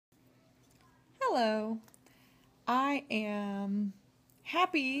Hello, I am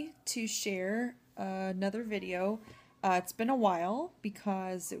happy to share another video. It's been a while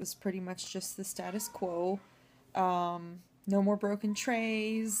because it was pretty much just the status quo. No more broken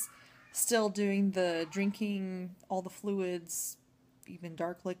trays, still doing the drinking all the fluids, even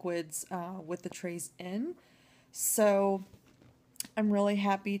dark liquids, with the trays in. So I'm really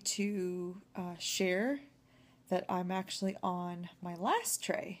happy to share that I'm actually on my last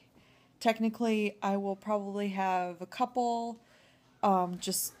tray. Technically, I will probably have a couple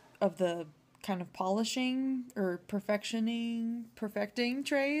just of the kind of polishing or perfecting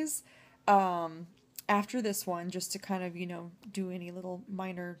trays after this one, just to kind of, do any little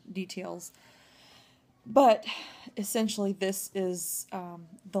minor details. But essentially, this is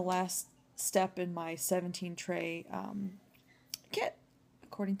the last step in my 17 tray kit,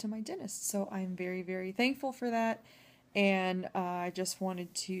 according to my dentist. So I'm very, very thankful for that. And I just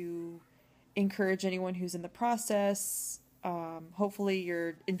wanted to encourage anyone who's in the process. Hopefully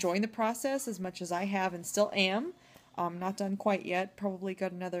you're enjoying the process as much as I have and still am. Not done quite yet. Probably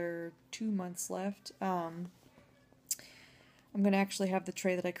got another 2 months left. I'm going to actually have the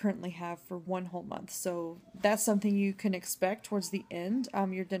tray that I currently have for 1 whole month. So that's something you can expect towards the end.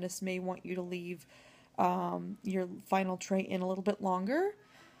 Your dentist may want you to leave your final tray in a little bit longer,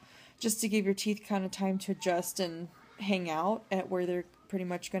 just to give your teeth kind of time to adjust and hang out at where they're pretty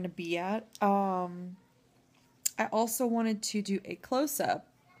much going to be at. I also wanted to do a close-up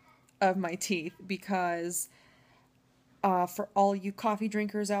of my teeth because for all you coffee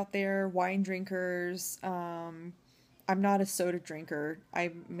drinkers out there, wine drinkers, I'm not a soda drinker.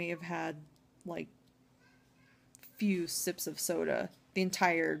 I may have had like few sips of soda the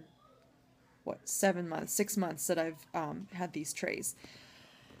entire 6 months that I've had these trays.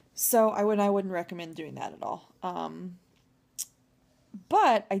 So I wouldn't recommend doing that at all.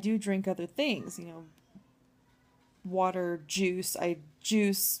 But I do drink other things, water, juice. I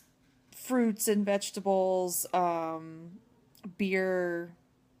juice fruits and vegetables, beer.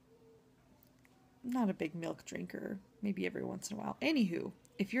 I'm not a big milk drinker, maybe every once in a while. Anywho,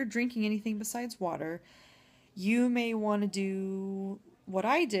 if you're drinking anything besides water, you may want to do what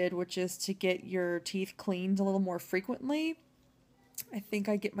I did, which is to get your teeth cleaned a little more frequently. I think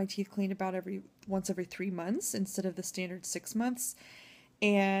I get my teeth cleaned about once every 3 months instead of the standard 6 months.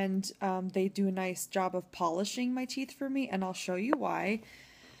 And they do a nice job of polishing my teeth for me, and I'll show you why.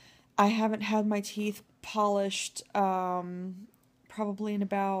 I haven't had my teeth polished probably in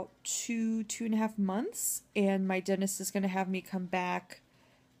about 2.5 months, and my dentist is going to have me come back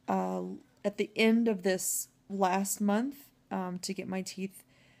at the end of this last month to get my teeth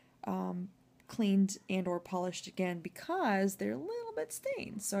cleaned and or polished again because they're a little bit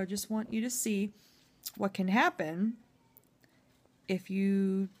stained. So I just want you to see what can happen if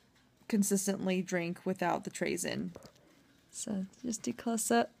you consistently drink without the trays in. So just do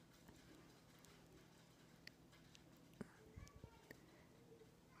close up.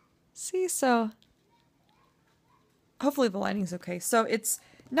 See, so hopefully the lighting's okay. So it's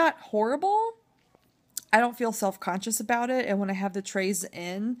not horrible. I don't feel self-conscious about it, and when I have the trays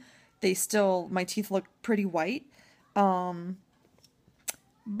in, my teeth look pretty white.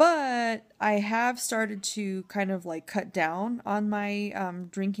 But I have started to kind of like cut down on my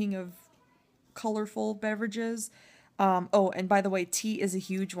drinking of colorful beverages. Oh, and by the way, tea is a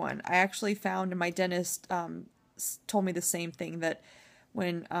huge one. I actually found, and my dentist told me the same thing, that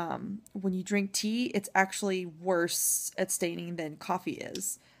when you drink tea, it's actually worse at staining than coffee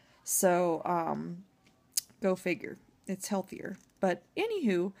is. So go figure. It's healthier. But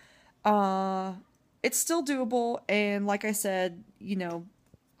anywho, it's still doable, and like I said,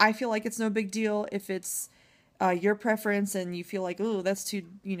 I feel like it's no big deal if it's your preference and you feel like, oh, that's too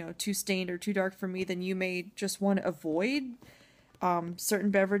stained or too dark for me, then you may just want to avoid certain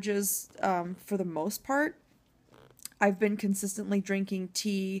beverages for the most part. I've been consistently drinking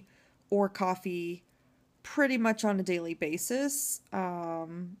tea or coffee pretty much on a daily basis,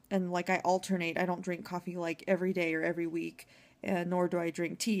 and like I alternate. I don't drink coffee like every day or every week, nor do I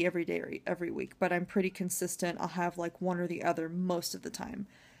drink tea every day or every week, but I'm pretty consistent. I'll have like one or the other most of the time.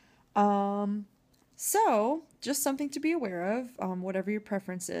 So just something to be aware of, whatever your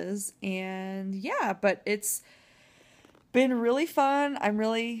preference is. And yeah, but it's been really fun. I'm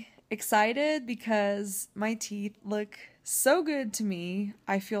really excited because my teeth look so good to me.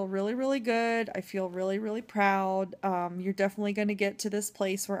 I feel really, really good. I feel really, really proud. You're definitely going to get to this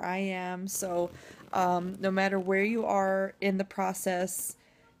place where I am. So, no matter where you are in the process,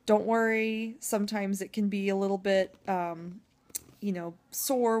 don't worry. Sometimes it can be a little bit,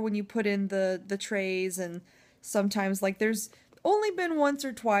 sore when you put in the trays, and sometimes like there's only been once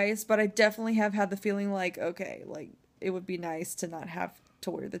or twice, but I definitely have had the feeling like, okay, like it would be nice to not have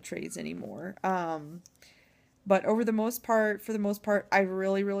to wear the trays anymore. But for the most part, I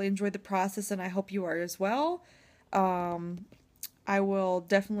really, really enjoyed the process, and I hope you are as well. Um, I will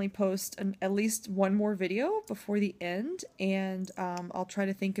definitely post at least one more video before the end, and I'll try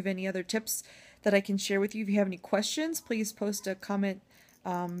to think of any other tips that I can share with you. If you have any questions, please post a comment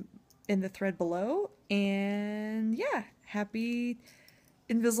in the thread below. And yeah, happy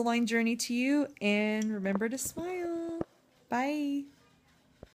Invisalign journey to you, and remember to smile. Bye.